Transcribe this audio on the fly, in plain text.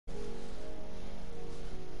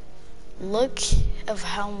look of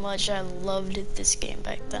how much I loved this game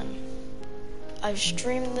back then. I've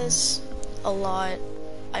streamed this a lot.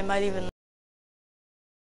 I might even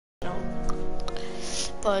know,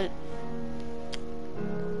 but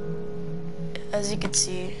as you can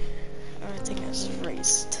see, everything is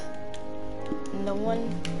erased. No one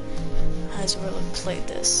has really played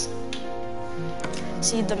this.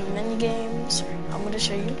 See the mini games? I'm gonna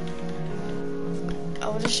show you.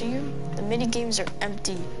 The mini games are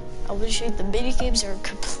empty. I want to show you the mini games are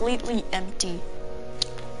completely empty,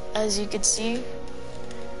 as you can see.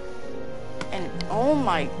 And oh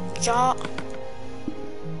my god,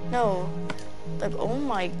 no, like oh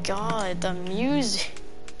my god, the music.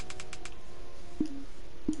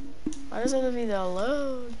 Why does it have to be that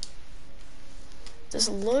loud? Just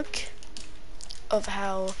look of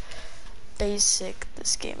how basic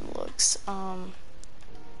this game looks. I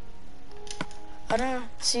don't know.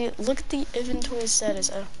 See, look at the inventory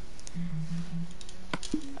status.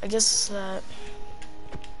 I guess that.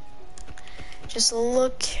 Just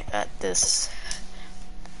look at this.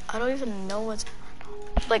 I don't even know what's.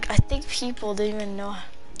 Like, I think people didn't even know.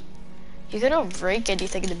 You cannot break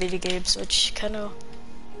anything in the mini games, which kind of.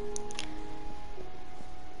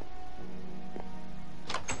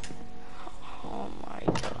 Oh my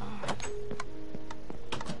god.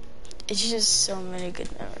 It's just so many good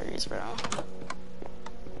memories, bro.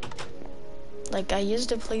 Like, I used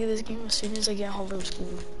to play this game as soon as I get home from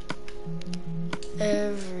school.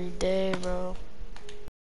 Every day, bro.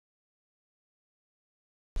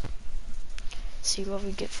 See what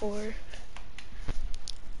we get for.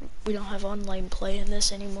 We don't have online play in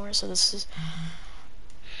this anymore, so this is.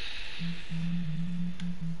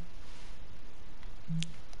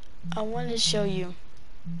 I want to show you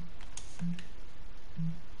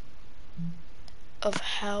of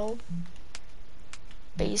how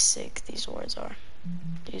basic these words are.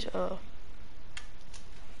 These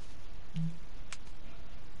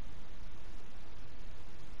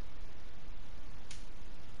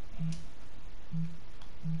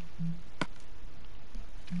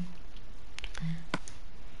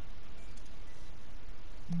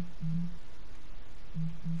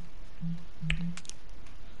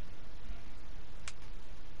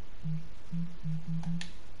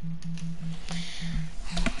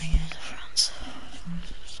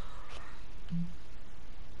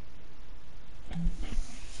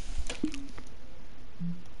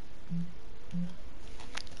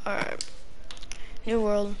Alright. New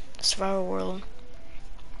world, survival world.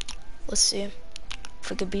 Let's see if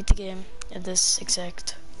we can beat the game in this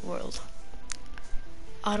exact world.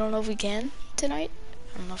 I don't know if we can tonight.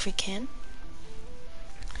 I don't know if we can.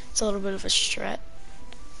 It's a little bit of a strat.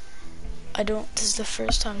 This is the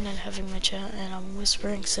first time not having my chat and I'm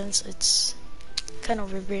whispering since it's kind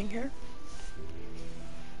of weird being here.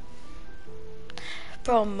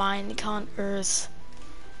 Bro, Minecon Earth.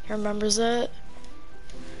 Who remembers that?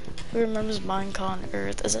 Who remembers Minecon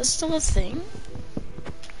Earth? Is that still a thing?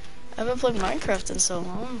 I haven't played Minecraft in so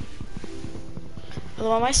long.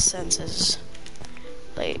 Although my senses.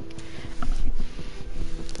 Like,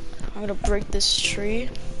 I'm gonna break this tree.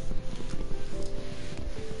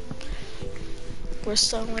 We're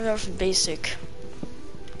starting off basic.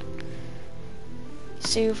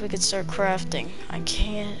 See if we could start crafting. I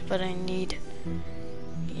can't, but I need,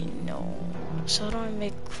 so how do I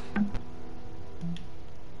make,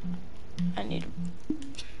 I need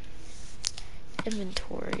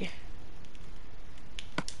inventory.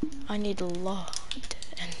 I need a lot,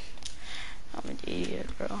 and I'm an idiot,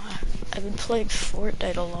 bro. I've been playing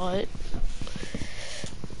Fortnite a lot.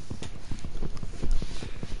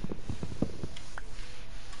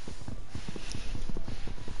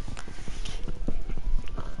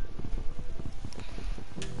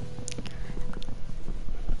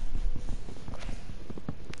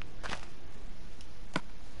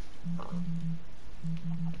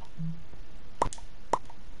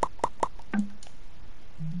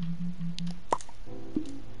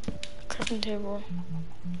 Crafting table.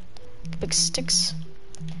 Big sticks.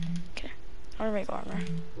 Okay. I want to make armor.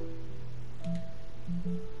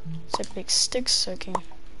 So big sticks so I can.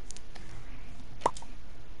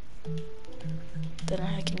 Then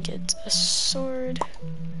I can get a sword.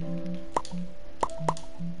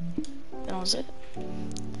 That was it.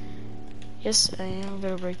 Yes, I am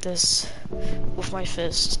gonna break this with my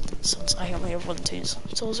fist since I only have 1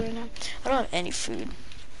 tools right now. I don't have any food.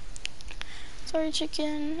 Sorry,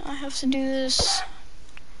 chicken. I have to do this.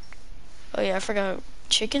 Oh yeah, I forgot.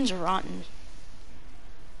 Chicken's rotten.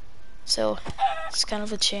 So, it's kind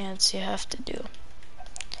of a chance you have to do.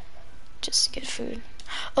 Just get food.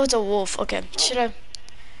 Oh, it's a wolf. Okay, should I?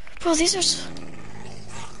 Bro, these are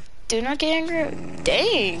Do not get angry.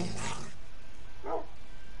 Dang.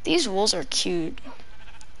 These wolves are cute.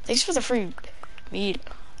 Thanks for the free meat.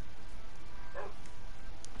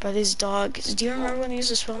 But these dogs, do you remember when they used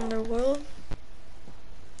to spawn in their world?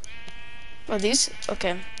 Are these?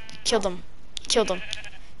 Okay. Kill them. Kill them.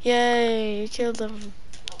 Yay, you killed them.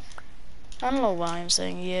 I don't know why I'm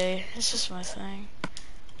saying yay. It's just my thing.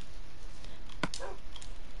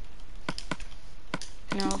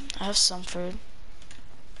 No, I have some food.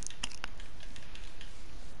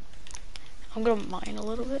 I'm gonna mine a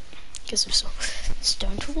little bit. Get some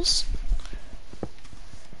stone tools.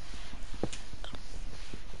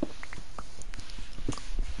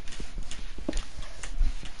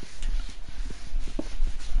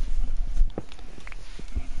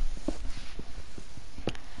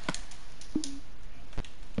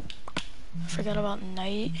 Forgot about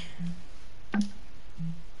night.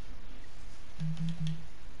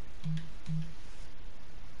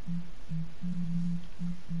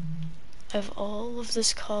 I have all of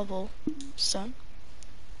this cobblestone,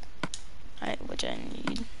 which I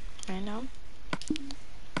need right now.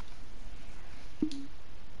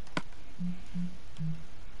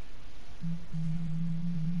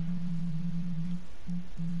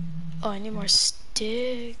 Oh, I need more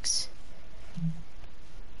sticks.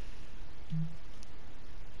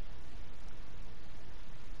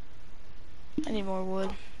 I need more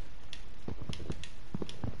wood.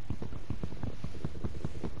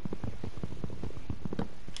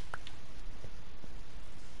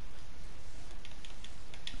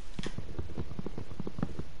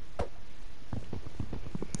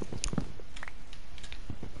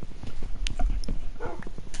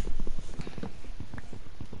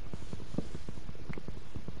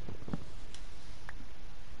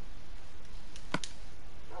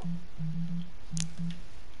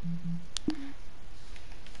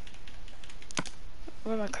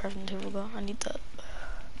 Where'd my crafting table go? I need that.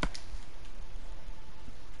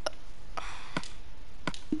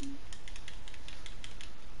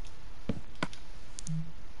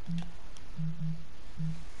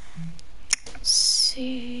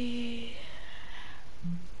 See,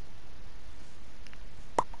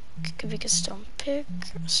 could make a stone pick.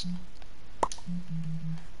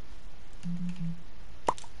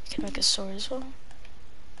 Can make a sword as well.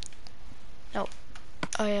 Nope,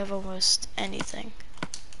 I have almost anything,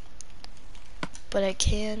 but I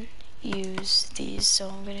can use these. So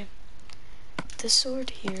I'm gonna put the sword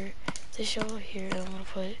here, the shovel here, and I'm gonna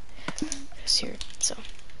put this here. So.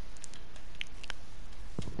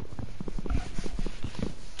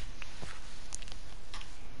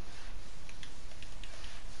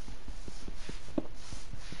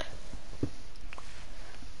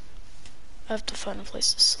 I have to find a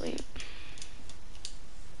place to sleep.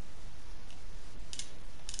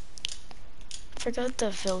 Forgot the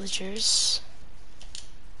villagers.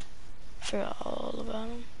 Forgot all about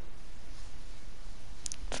them.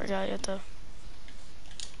 Forgot you had to.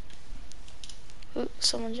 Ooh,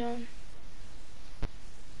 someone joined.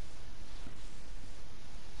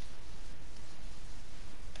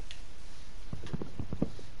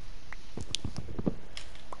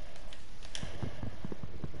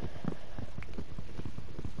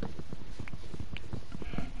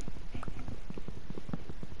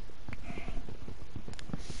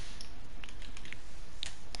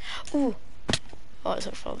 Ooh. Oh, it's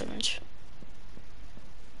a fall damage.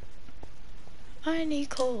 I need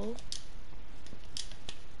coal.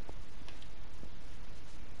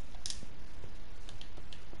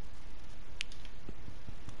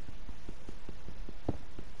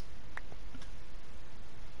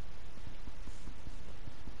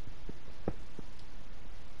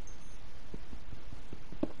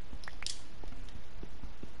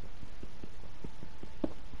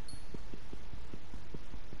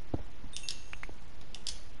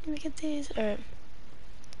 Let me get these. Alright.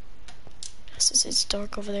 Since it's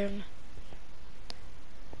dark over there.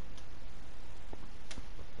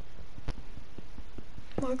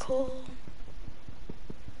 More coal.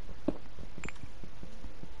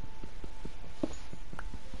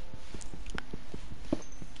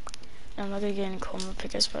 No, I'm not gonna get any coal. I'm gonna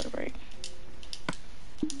pick a spot to break.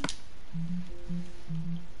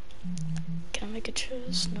 Can I make a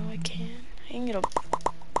chest? No, I can't. I can get a.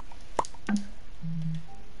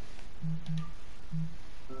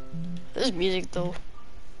 This music though.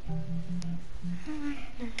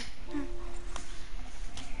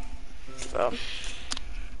 So.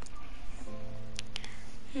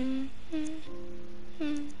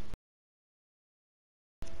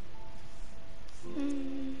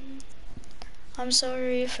 I'm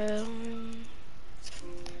sorry, Phil.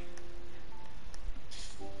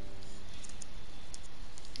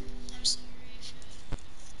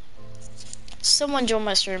 Someone joined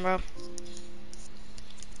my stream, bro.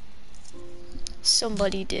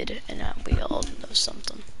 Somebody did, and we all know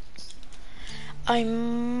something. I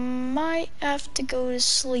might have to go to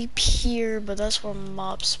sleep here, but that's where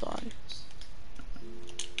mobs spawn.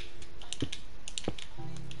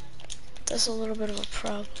 That's a little bit of a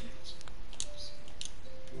problem.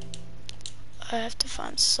 I have to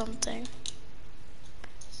find something.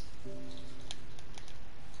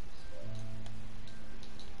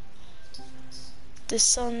 The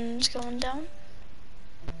sun's going down.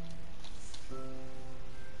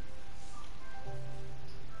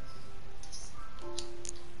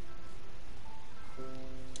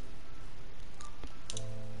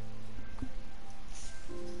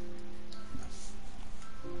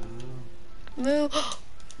 Move.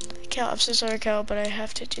 Cal, I'm so sorry, Cal, but I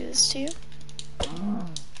have to do this to you.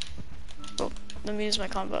 Oh, let me use my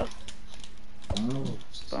combo.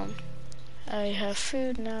 Boom. I have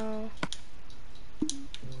food now.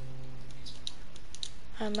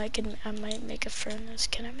 I might make a furnace.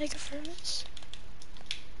 Can I make a furnace?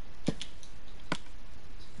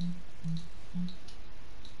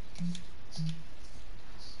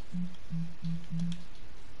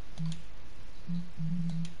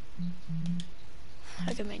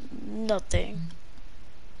 I can make nothing.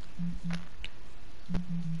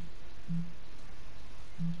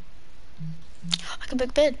 I can make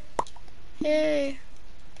a bed. Yay.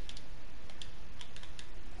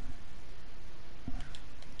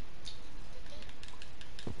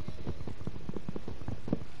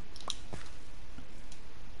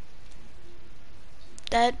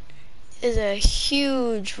 That is a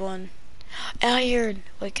huge one. Iron.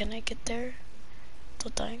 Wait, can I get there?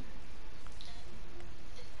 Don't die.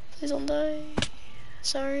 Please don't die.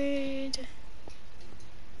 Sorry.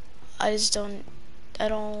 I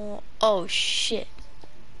don't. Oh shit.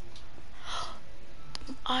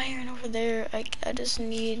 Iron over there. I just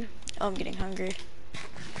need. Oh, I'm getting hungry.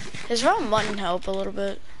 Does raw mutton help a little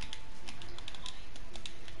bit?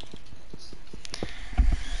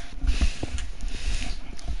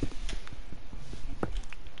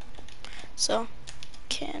 So,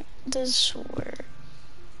 can't this work?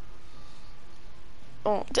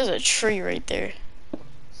 Oh, there's a tree right there.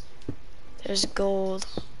 There's gold.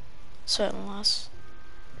 Sweat and loss.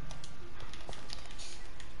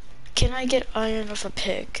 Can I get iron with a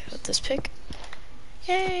pick? With this pick?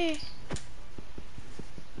 Yay!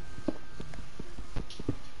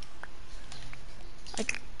 I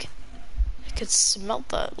could smelt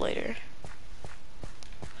that later.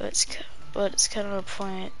 But it's kind of a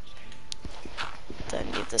point. Then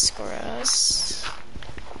need this grass.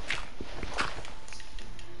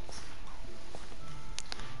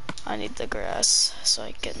 I need the grass so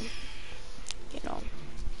I can, you know,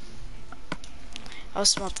 I'll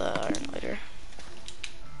smelt the iron later.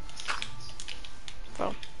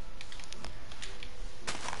 Bro.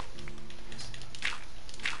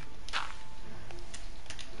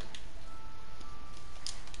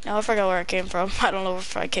 Now I forgot where I came from. I don't know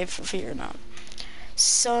if I came from here or not.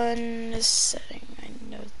 Sun is setting. I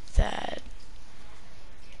know that.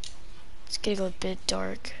 It's getting a bit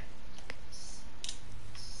dark.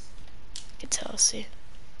 I can tell. See.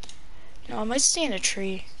 You know, I might stay in a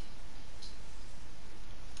tree.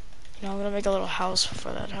 You know, I'm gonna make a little house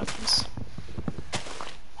before that happens.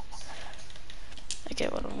 Okay,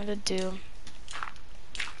 what I'm gonna do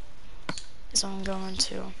is I'm going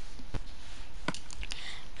to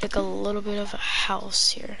make a little bit of a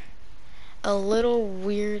house here. A little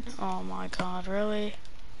weird. Oh my god, really?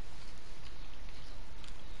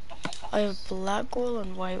 I have black wool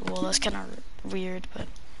and white wool. That's kind of weird, but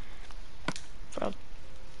bro,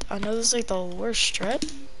 I know this is like the worst strat.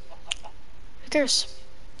 Who cares?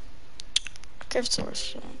 Who cares the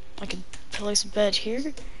worst? I can place a bed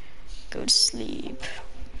here, go to sleep,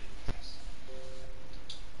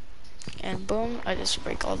 and boom, I just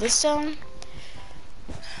break all this down.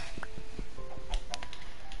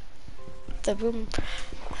 The boom,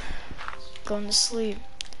 going to sleep.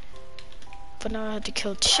 But now I have to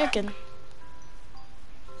kill chicken.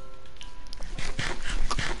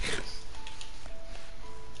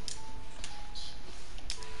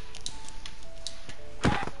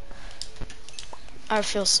 I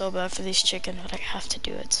feel so bad for these chicken, but I have to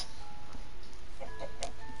do it.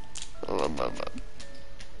 Oh,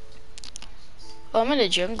 I'm in the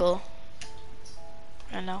jungle.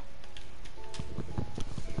 I know.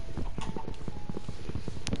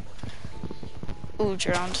 Ooh,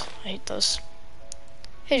 drowned. I hate those.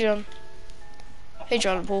 Hey, John. Hey,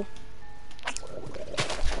 John Pool.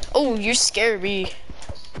 Oh, you scared me.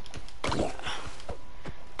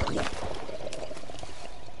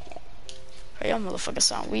 Hey, y'all motherfuckers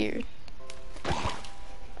sound weird.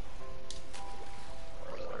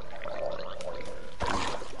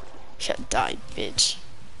 Die, bitch.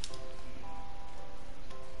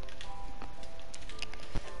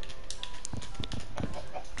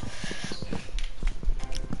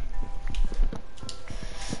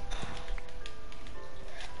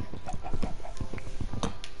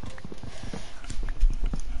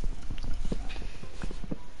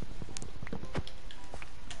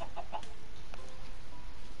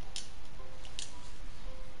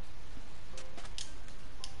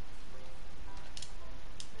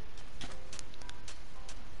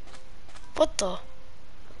 What the?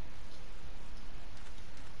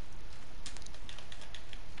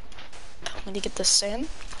 I'm gonna get the sand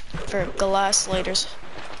for glass lighters.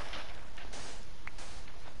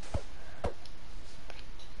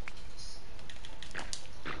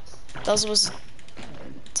 That was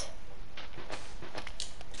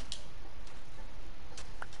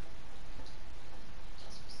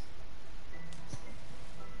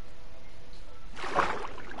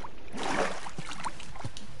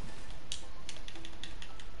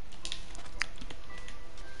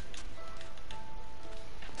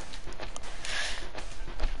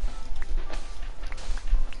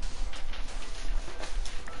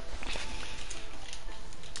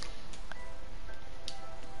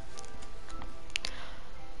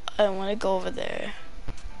I want to go over there.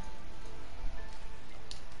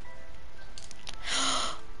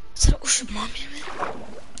 Is that ocean monument?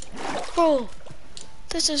 Bro,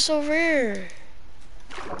 this is so rare.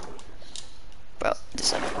 Bro,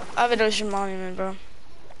 I have an ocean monument, bro.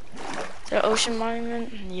 Is that an ocean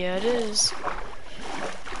monument? Yeah, it is.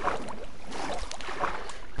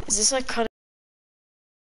 Is this like cut?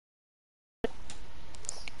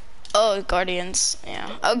 Oh, Guardians.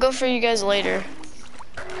 Yeah, I'll go for you guys later.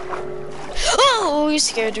 Oh, you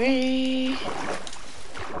scared me.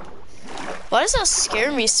 Why does that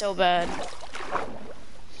scare me so bad?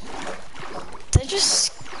 That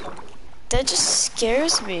just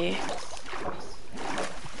scares me.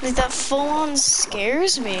 Like that full on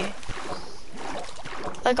scares me.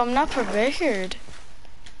 Like I'm not prepared.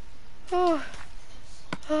 Oh.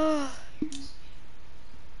 Oh.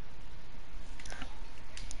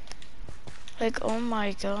 Like, oh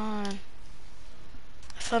my god.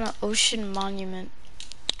 I found an ocean monument.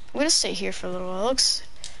 I'm gonna stay here for a little while. This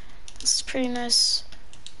is pretty nice.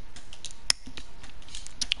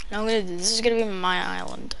 Now this is gonna be my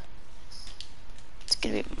island. It's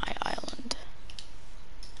gonna be my island.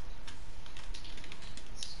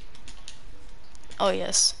 Oh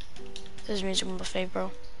yes. This is music buffet,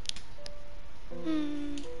 bro.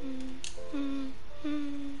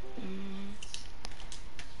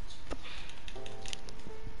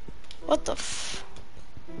 What the f?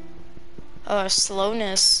 Oh,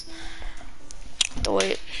 slowness. The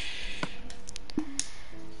wait. I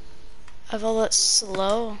have all that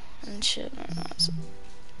slow and shit.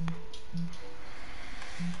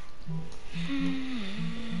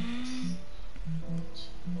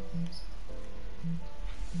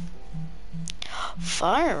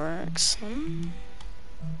 Fireworks.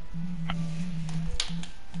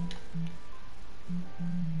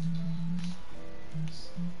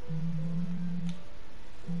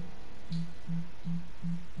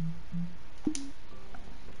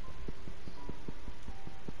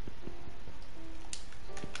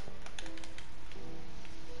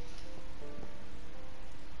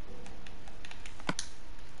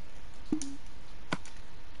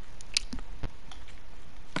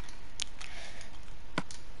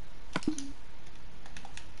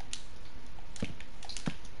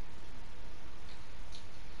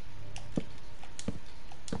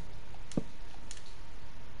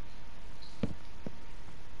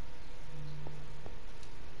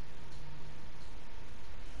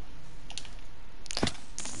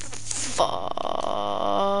 Fuck.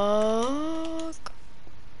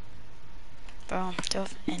 Bro, do I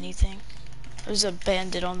have anything? There's a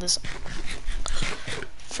bandit on this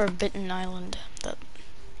forbidden island that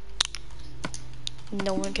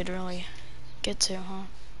no one could really get to, huh?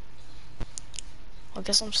 Well, I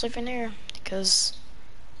guess I'm sleeping here because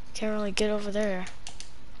I can't really get over there.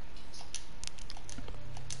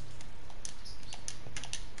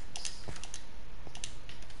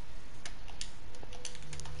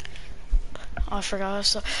 Oh, I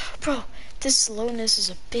forgot. Bro, this slowness is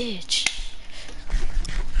a bitch.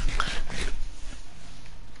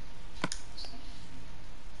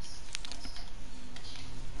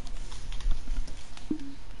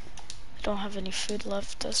 I don't have any food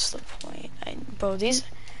left. That's the point. Bro, these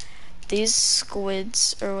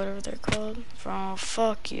squids or whatever they're called. Bro,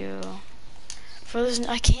 fuck you. Bro,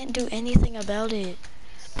 I can't do anything about it.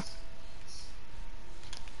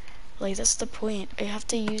 Like, that's the point. I have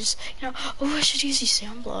to use, oh, I should use these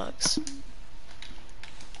sound blocks.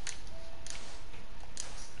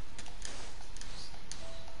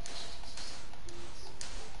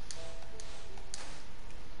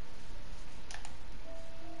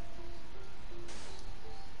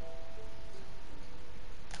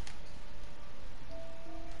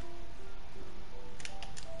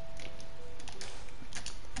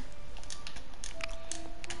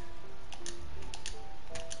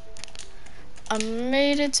 I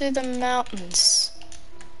made it to the mountains,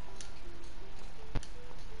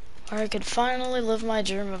 where I could finally live my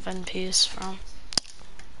dream of in peace from.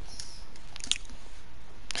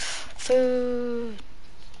 Food.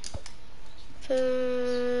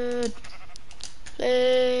 Food.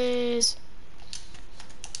 Please.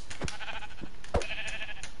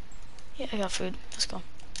 Yeah, I got food. Let's go.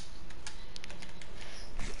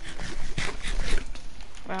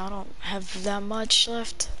 Well, I don't have that much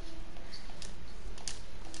left.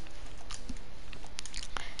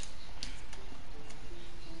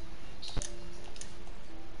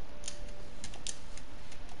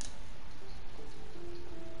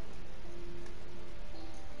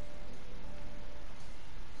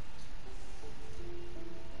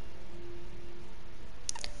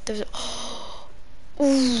 There's a,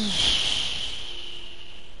 ooh.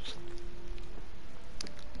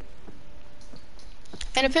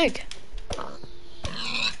 And a pig.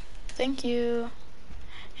 Thank you.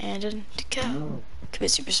 And a cow. Commit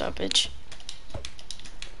super star, bitch.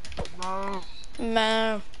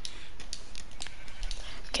 No.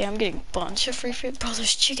 Okay, I'm getting a bunch of free food. Bro,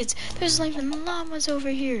 there's chickens. There's not even llamas over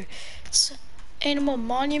here. It's animal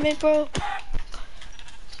monument, bro.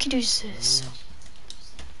 We can do this.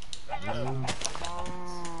 Meow.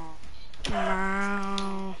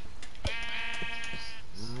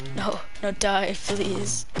 No, no, die,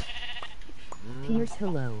 please. Pierce,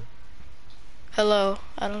 hello. Hello.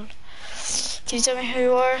 I don't. Can you tell me who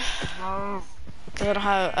you are? Cause I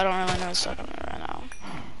don't really know what's talking about right now.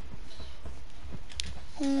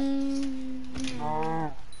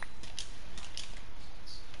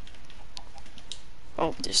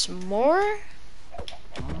 Oh, there's more?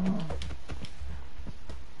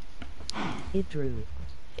 It drew.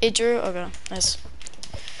 It drew? Okay, nice.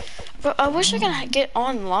 But I wish I could get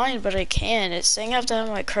online, but I can't. It's saying I have to have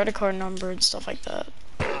my credit card number and stuff like that.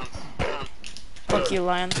 Fuck you,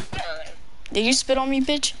 lion. Did you spit on me,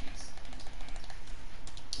 bitch?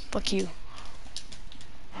 Fuck you.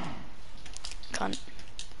 Cunt.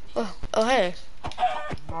 Oh, oh hey.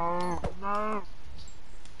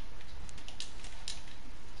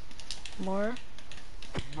 More?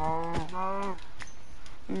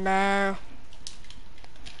 No.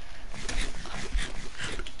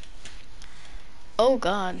 Oh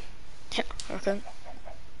god. Okay.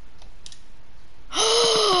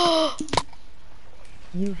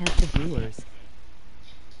 You have the viewers.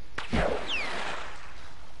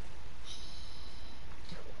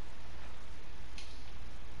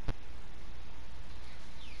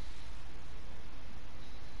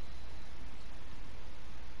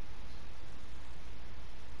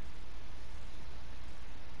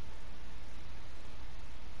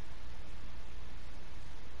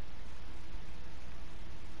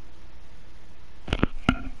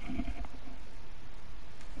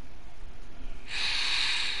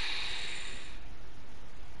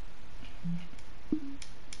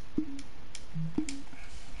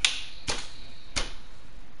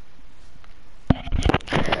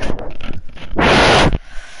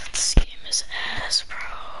 This game is ass, bro.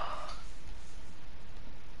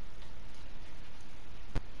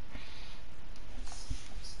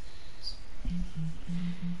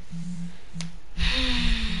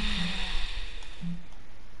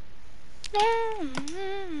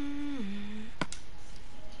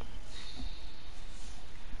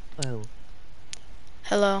 Oh.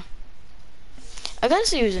 Hello. I gotta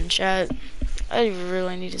see who's in chat. I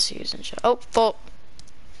really need to see who's in chat. Oh, fault.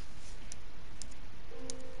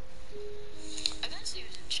 I gotta see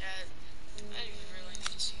who's in chat. I really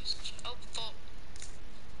need to see who's in chat. Oh, fault. I gotta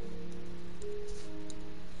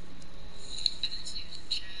see who's in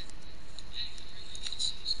chat. I really need to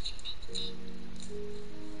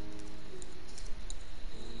see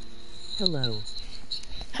who's in chat. Oh, fault. Hello.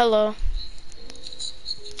 Hello.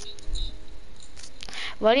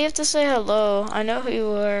 Why do you have to say hello? I know who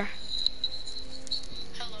you are.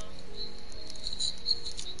 Hello.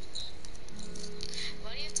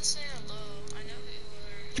 Why do you have to say hello? I know who you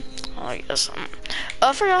are. Oh, I guess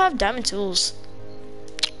I forgot I have diamond tools.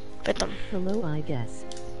 Bet them. Hello, I guess.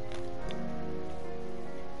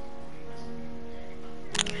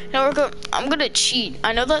 Now I'm gonna cheat.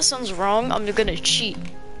 I know that sounds wrong. I'm gonna cheat.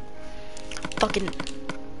 Fucking.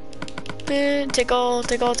 Take all.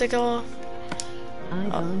 I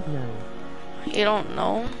don't know. You don't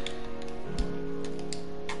know?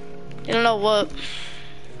 You don't know what?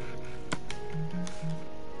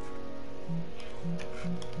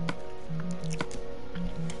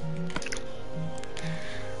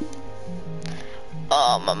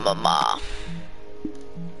 Oh, mama.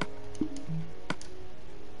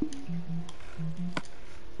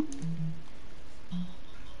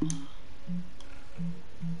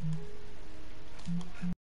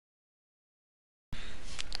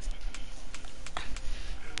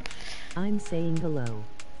 saying hello.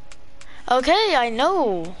 Okay, I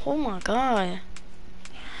know. Oh my god.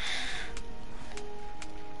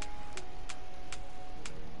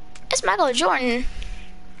 It's Michael Jordan.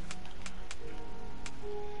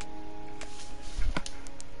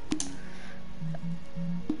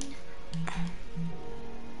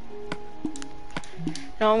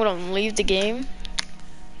 Now I'm gonna leave the game.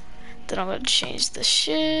 Then I'm gonna change the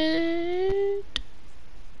shit.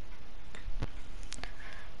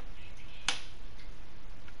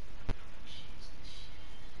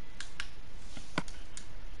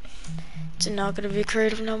 It's not gonna be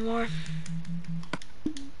creative no more.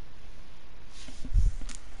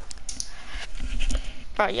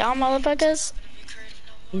 Right, y'all motherfuckers.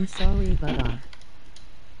 In sorry but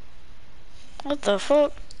What the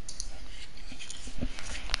fuck?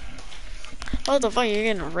 What the fuck? You're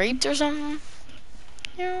getting raped or something?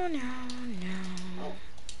 No, no, no.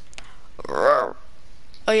 Roar.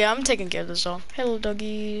 Oh yeah, I'm taking care of this all. Hello,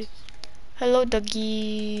 doggy. Hello,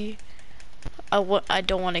 doggy. I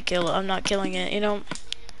don't want to kill it. I'm not killing it. You know,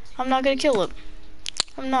 I'm not gonna kill it.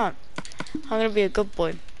 I'm not. I'm gonna be a good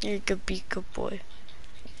boy. You're gonna be a good boy.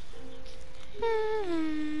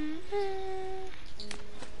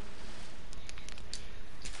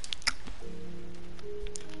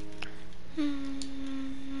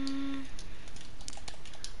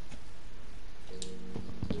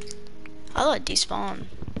 I like despawn.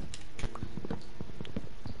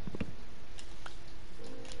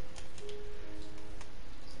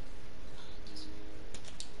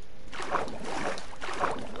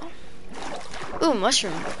 Ooh,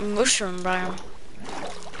 mushroom biome.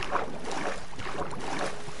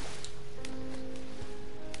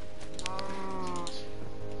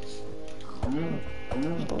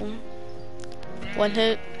 Boom. One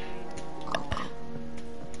hit.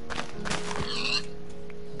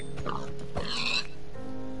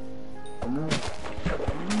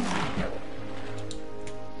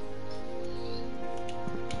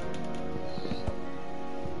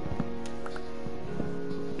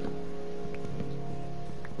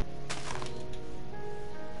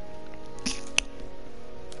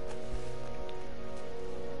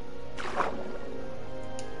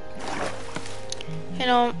 You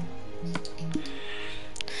know,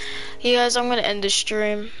 you guys, I'm gonna end the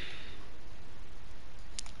stream.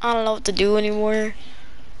 I don't know what to do anymore.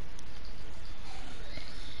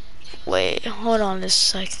 Wait, hold on a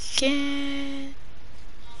second.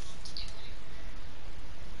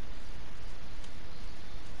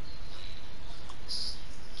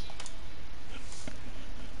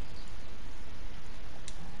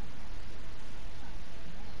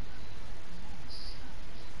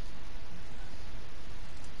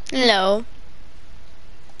 No.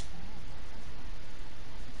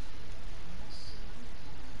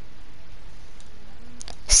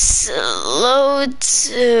 Slow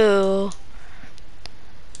too.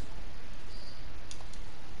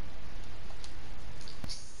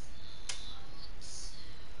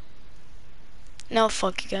 No,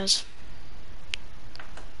 fuck you guys.